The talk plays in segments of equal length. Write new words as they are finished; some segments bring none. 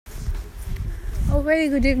Oh, very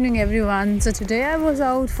good evening, everyone. So today I was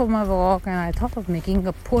out for my walk and I thought of making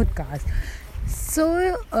a podcast.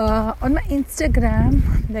 So on my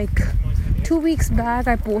Instagram, like 2 weeks back,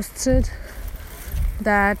 I posted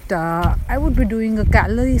that I would be doing a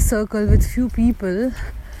calorie circle with few people.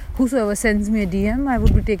 Whosoever sends me a DM, I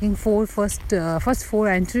would be taking first four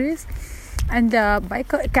entries. And by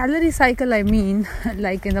calorie cycle, I mean,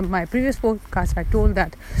 like in my previous podcast, I told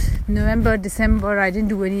that November, December, I didn't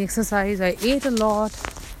do any exercise. I ate a lot.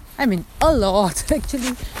 I mean, a lot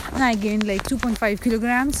actually. And I gained like 2.5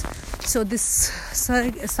 kilograms. So this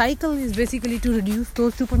cycle is basically to reduce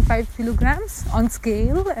those 2.5 kilograms on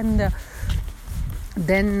scale. And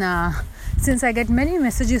then since I get many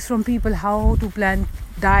messages from people how to plan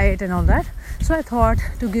diet and all that, so I thought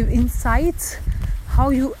to give insights how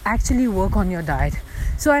you actually work on your diet.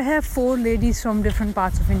 So I have 4 ladies from different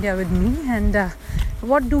parts of India with me, and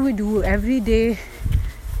what do we do every day?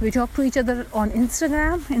 We talk to each other on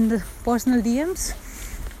Instagram in the personal DMs,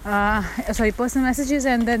 personal messages,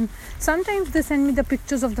 and then sometimes they send me the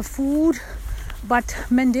pictures of the food. But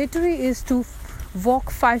mandatory is to walk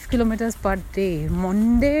 5 kilometers per day,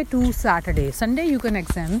 Monday to Saturday. Sunday you can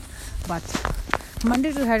exempt, but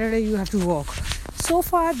Monday to Saturday you have to walk. So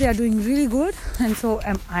far they are doing really good, and so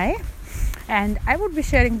am I. And I would be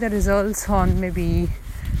sharing the results on maybe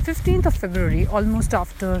 15th of February, almost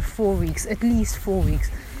after 4 weeks, at least 4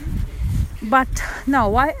 weeks. But now,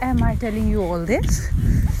 why am I telling you all this?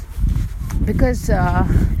 Because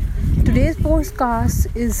today's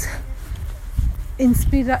podcast is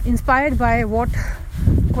inspired by what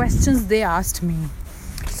questions they asked me.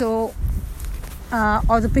 So,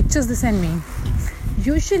 or the pictures they send me.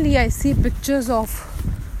 Usually I see pictures of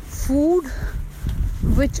food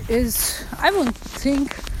which is, I won't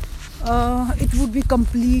think it would be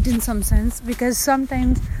complete in some sense, because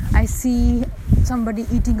sometimes I see somebody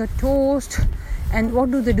eating a toast, and what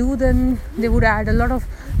do then? They would add a lot of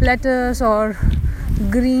lettuce or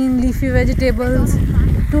green leafy vegetables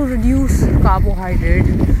to reduce carbohydrate.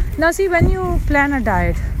 Now see, when you plan a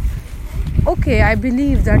diet, okay, I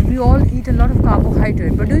believe that we all eat a lot of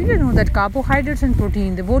carbohydrate, but do you know that carbohydrates and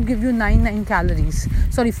protein, they both give you 4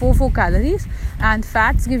 calories, and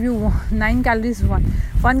fats give you 9 calories.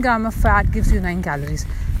 1 gram of fat gives you 9 calories.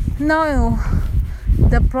 Now,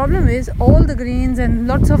 the problem is all the grains and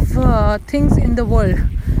lots of things in the world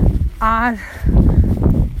are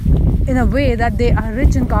in a way that they are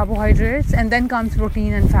rich in carbohydrates, and then comes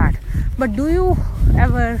protein and fat. But do you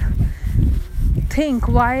ever think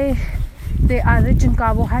why they are rich in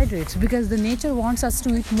carbohydrates? Because the nature wants us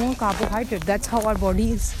to eat more carbohydrate. That's how our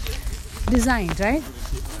body is designed, right?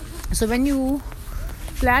 So when you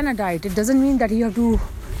plan a diet, it doesn't mean that you have to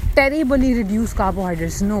terribly reduce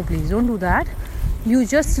carbohydrates. No, please don't do that. You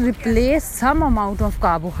just replace some amount of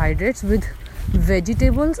carbohydrates with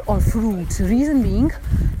vegetables or fruits. Reason being,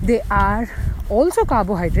 they are also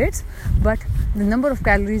carbohydrates, but the number of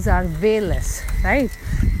calories are way less, right?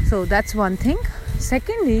 So that's one thing.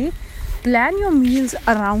 Secondly, plan your meals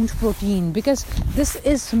around protein, because this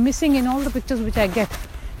is missing in all the pictures which I get.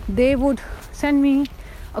 They would send me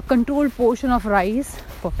a controlled portion of rice.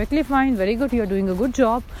 Perfectly fine, very good, you're doing a good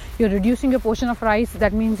job. You're reducing your portion of rice.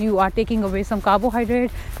 That means you are taking away some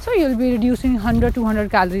carbohydrate, so you'll be reducing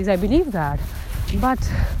 100-200 calories. I believe that. But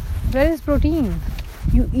where is protein?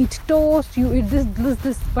 You eat toast, you eat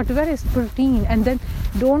this, but where is protein? And then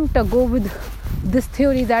don't go with this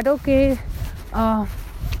theory that okay,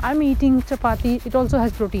 I'm eating chapati, it also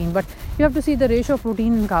has protein, but you have to see the ratio of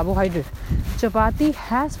protein and carbohydrate. Chapati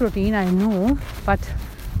has protein, I know, but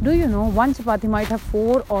do you know one chapati might have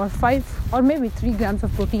 4 or 5 or maybe 3 grams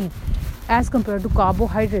of protein as compared to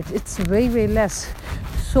carbohydrates? It's way, way less.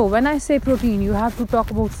 So when I say protein, you have to talk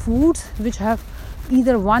about foods which have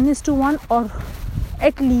either 1:1 or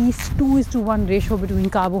at least 2:1 ratio between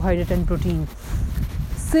carbohydrate and protein.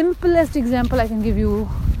 Simplest example I can give you,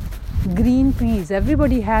 green peas.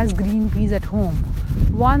 Everybody has green peas at home.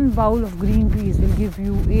 1 bowl of green peas will give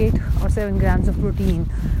you 8 or 7 grams of protein.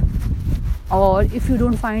 Or if you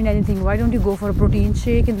don't find anything, why don't you go for a protein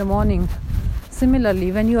shake in the morning?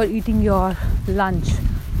 Similarly, when you are eating your lunch,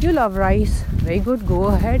 you love rice, very good, go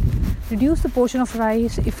ahead, reduce the portion of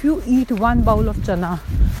rice. If you eat 1 bowl of chana,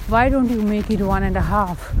 why don't you make it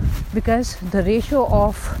 1.5? Because the ratio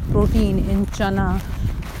of protein in chana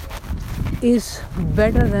is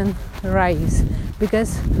better than rice,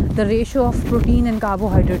 because the ratio of protein and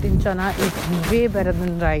carbohydrate in chana is way better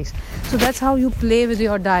than rice. So that's how you play with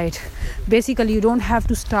your diet. Basically, you don't have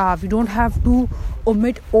to starve, you don't have to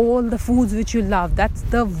omit all the foods which you love. That's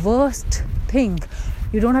the worst thing.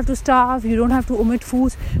 You don't have to starve, you don't have to omit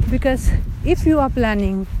foods, because if you are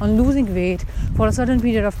planning on losing weight for a certain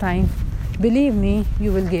period of time, believe me,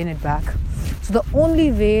 you will gain it back. So the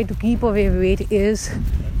only way to keep away weight is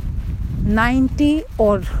 90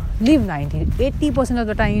 or leave 90, 80% of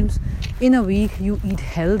the times in a week you eat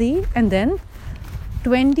healthy, and then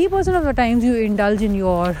 20% of the times you indulge in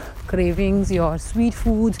your cravings, your sweet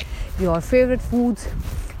foods, your favorite foods.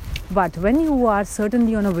 But when you are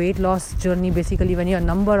certainly on a weight loss journey, basically when your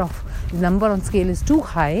number on scale is too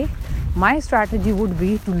high, my strategy would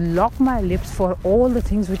be to lock my lips for all the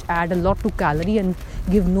things which add a lot to calorie and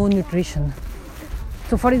give no nutrition.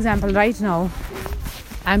 So for example, right now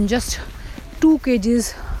I'm just 2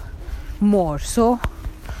 kgs more, so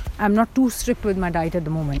I'm not too strict with my diet at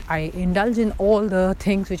the moment. I indulge in all the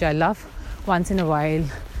things which I love once in a while,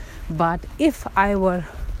 but if I were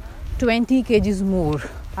 20 kgs more,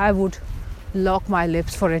 I would lock my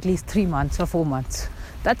lips for at least 3 months or 4 months.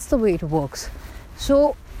 That's the way it works.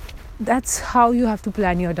 So that's how you have to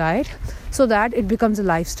plan your diet, so that it becomes a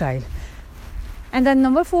lifestyle. And then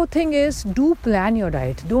number 4 thing is, do plan your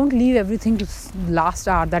diet. Don't leave everything to last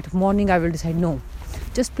hour, that morning I will decide. No,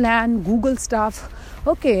 just plan, Google stuff.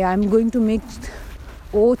 Okay, I'm going to make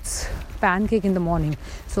oats pancake in the morning.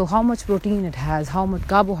 So how much protein it has, how much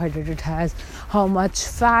carbohydrate it has, how much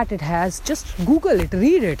fat it has. Just Google it,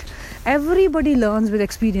 read it. Everybody learns with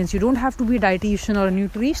experience. You don't have to be a dietitian or a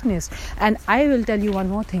nutritionist. And I will tell you one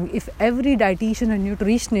more thing. If every dietitian and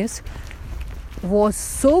nutritionist was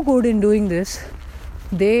so good in doing this,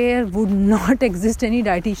 there would not exist any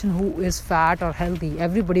dietitian who is fat or healthy.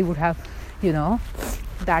 Everybody would have,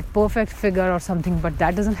 that perfect figure or something, but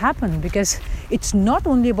that doesn't happen, because it's not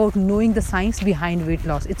only about knowing the science behind weight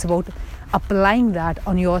loss, it's about applying that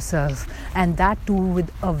on yourself, and that too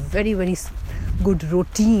with a very, very good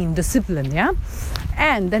routine, discipline.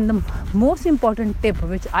 And then the most important tip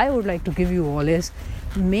which I would like to give you all is,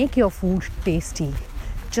 make your food tasty.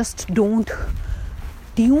 Just don't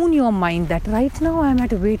tune your mind that right now I'm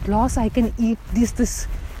at a weight loss, I can eat this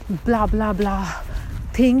blah blah blah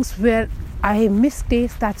things where I miss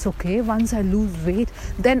taste. That's okay. Once I lose weight,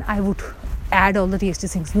 then I would add all the tasty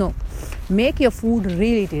things. No, make your food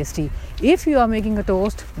really tasty. If you are making a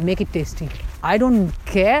toast, make it tasty. I don't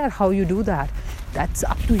care how you do that. That's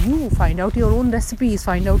up to you. Find out your own recipes,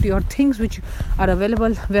 find out your things which are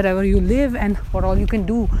available wherever you live and what all you can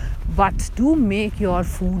do. But do make your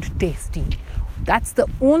food tasty. That's the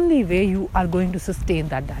only way you are going to sustain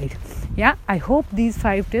that diet. I hope these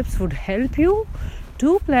 5 tips would help you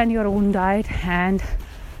to plan your own diet, and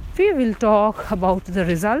we will talk about the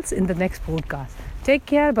results in the next podcast. Take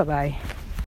care. Bye-bye.